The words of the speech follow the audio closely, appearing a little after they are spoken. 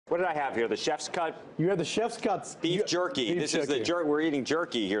What did I have here? The chef's cut? You had the chef's cuts. Beef jerky. This is the jerky. We're eating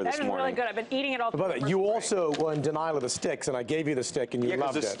jerky here this morning. That is really good. I've been eating it all. But you also were in denial of the sticks, and I gave you the stick, and you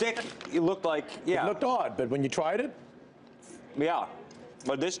loved it. Yeah, because the stick, it looked like, It looked odd, but when you tried it? Yeah.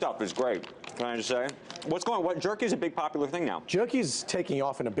 But this stuff is great, can I just say? What's going on? Jerky is a big popular thing now. Jerky's taking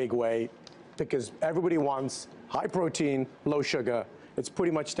off in a big way because everybody wants high protein, low sugar. It's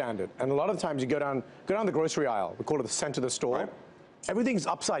pretty much standard. And a lot of times you go down the grocery aisle, we call it the center of the store. Right. Everything's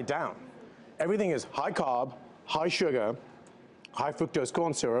upside down. Everything is high carb, high sugar, high fructose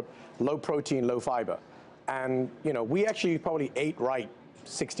corn syrup, low protein, low fiber. And we actually probably ate right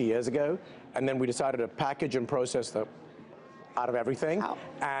 60 years ago, and then we decided to package and process the out of everything. Wow.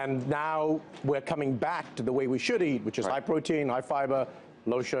 And now we're coming back to the way we should eat, which is high protein, high fiber,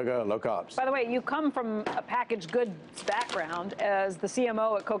 low sugar, low carbs. By the way, you come from a packaged goods background as the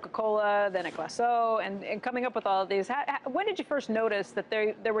CMO at Coca-Cola, then at Glaceau, and coming up with all of these. When did you first notice that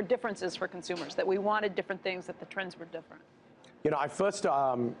there were differences for consumers, that we wanted different things, that the trends were different? I first,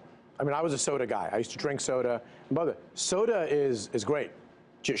 I was a soda guy. I used to drink soda. But soda is great.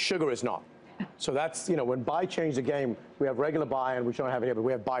 Just sugar is not. So that's, when Bai changed the game, we have regular Bai, and we don't have it here, but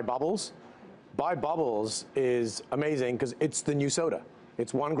we have Bai Bubbles. Bai Bubbles is amazing because it's the new soda.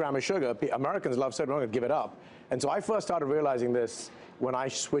 It's 1 gram of sugar. Americans love soda. We're not going to give it up. And so I first started realizing this when I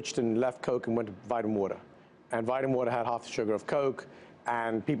switched and left Coke and went to Vitamin Water. And Vitamin Water had half the sugar of Coke,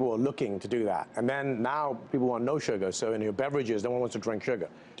 and people were looking to do that. And then now people want no sugar. So in your beverages, no one wants to drink sugar.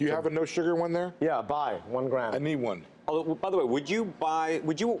 Do you have a no sugar one there? Yeah, Bai, 1 gram. I need one. Oh, by the way, would you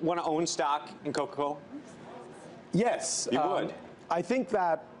want to own stock in Coca-Cola? Yes. You would? I think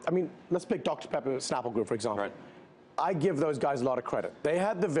that, let's pick Dr. Pepper Snapple Group, for example. Right. I give those guys a lot of credit. They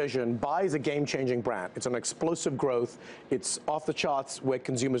had the vision. Bai is a game-changing brand. It's an explosive growth. It's off the charts where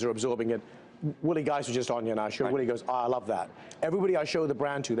consumers are absorbing it. Willie Geist was just on here, and I showed Willie goes, I love that. Everybody I show the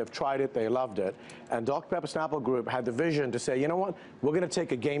brand to, they've tried it, they loved it. And Dr. Pepper Snapple Group had the vision to say, you know what, we're going to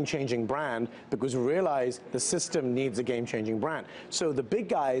take a game-changing brand because we realize the system needs a game-changing brand. So the big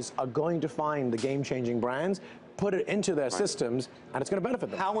guys are going to find the game-changing brands, put it into their systems, and it's going to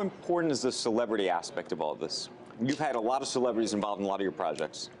benefit them. How important is the celebrity aspect of all this? You've had a lot of celebrities involved in a lot of your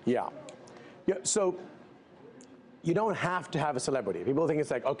projects. Yeah. So you don't have to have a celebrity. People think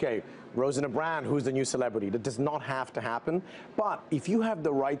it's like, okay, Rosen Brand, who's the new celebrity? That does not have to happen. But if you have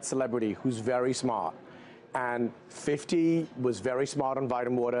the right celebrity who's very smart, and 50 was very smart on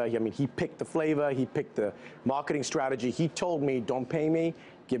Vitamin Water. He picked the flavor, he picked the marketing strategy. He told me, don't pay me,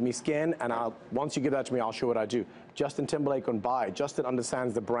 give me skin, and once you give that to me, I'll show what I do. Justin Timberlake on Bai. Justin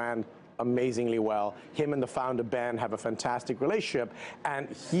understands the brand amazingly well. Him and the founder, Ben, have a fantastic relationship, and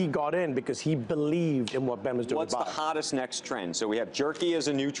he got in because he believed in what Ben was doing. What's the hottest next trend? So we have jerky as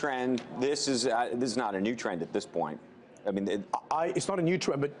a new trend. This is not a new trend at this point. It's not a new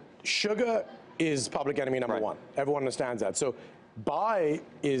trend, but sugar is public enemy number one. Everyone understands that. So Bai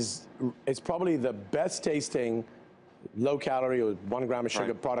is probably the best tasting low calorie or 1 gram of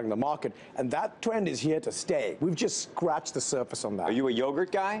sugar product in the market, and that trend is here to stay. We've just scratched the surface on that. Are you a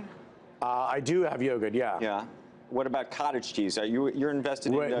yogurt guy? I do have yogurt, yeah. Yeah. What about cottage cheese? You're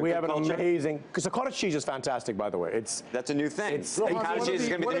invested in we have an amazing, because the cottage cheese is fantastic, by the way. That's a new thing. Rohan, cottage cheese is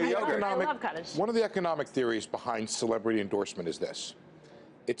going to be the new yogurt. I love cottage. One of the economic theories behind celebrity endorsement is this.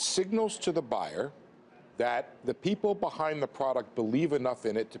 It signals to the buyer that the people behind the product believe enough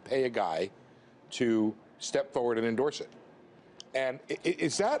in it to pay a guy to step forward and endorse it. And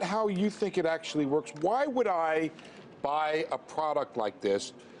is that how you think it actually works? Why would I buy a product like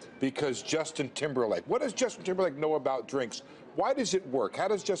this because Justin Timberlake? What does Justin Timberlake know about drinks? Why does it work? How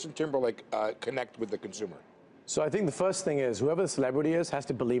does Justin Timberlake connect with the consumer? So I think the first thing is whoever the celebrity is has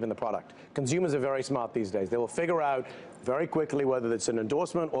to believe in the product. Consumers are very smart these days. They will figure out very quickly whether it's an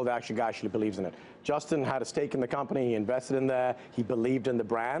endorsement or the actual guy actually believes in it. Justin had a stake in the company. He invested in there. He believed in the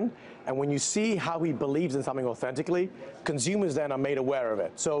brand. And when you see how he believes in something authentically, consumers then are made aware of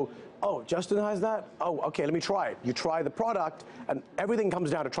it. So, oh, Justin has that? Oh, okay, let me try it. You try the product, and everything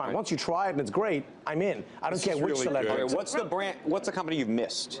comes down to trying. Once you try it and it's great, I'm in. I don't care which celebrity. Okay, what's the brand? What's the company you've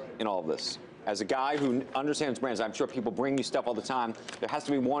missed in all of this? As a guy who understands brands, I'm sure people bring you stuff all the time. There has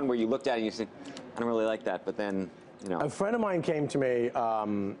to be one where you looked at it and you think, I don't really like that, but then, A friend of mine came to me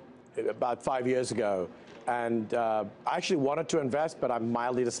about 5 years ago, and I actually wanted to invest, but I'm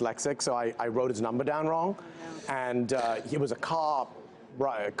mildly dyslexic, so I wrote his number down wrong. And it was a car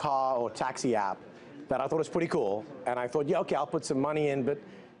or taxi app that I thought was pretty cool. And I thought, yeah, okay, I'll put some money in,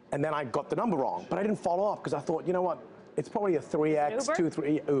 and then I got the number wrong. But I didn't follow up because I thought, you know what? It's probably a 3X, 2,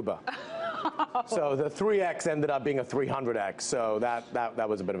 3 Uber. So the 3X ended up being a 300X. So that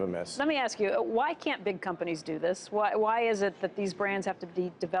was a bit of a miss. Let me ask you, why can't big companies do this? Why is it that these brands have to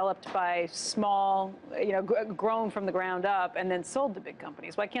be developed by small, grown from the ground up and then sold to big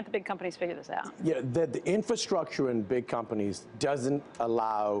companies? Why can't the big companies figure this out? Yeah, the infrastructure in big companies doesn't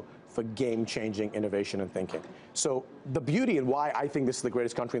allow for game-changing innovation and thinking. So the beauty and why I think this is the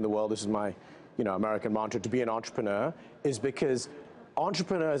greatest country in the world, this is my American mantra, to be an entrepreneur, is because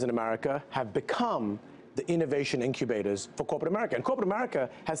entrepreneurs in America have become the innovation incubators for corporate America. And corporate America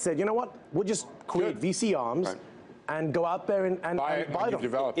has said, you know what, we'll just create VC arms and go out there and buy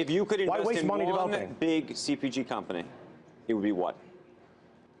them. If you could Why invest waste in money one developing? big CPG company, it would be what?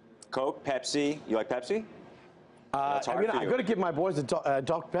 Coke, Pepsi. You like Pepsi? That's hard for you. I've got to give my boys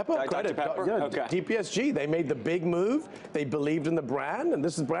Dr. Pepper credit. Dr. Pepper? Okay. DPSG, they made the big move. They believed in the brand, and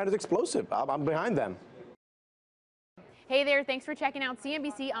this brand is explosive. I'm behind them. Hey there, thanks for checking out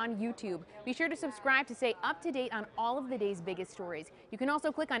CNBC on YouTube. Be sure to subscribe to stay up to date on all of the day's biggest stories. You can also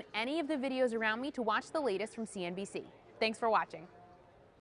click on any of the videos around me to watch the latest from CNBC. Thanks for watching.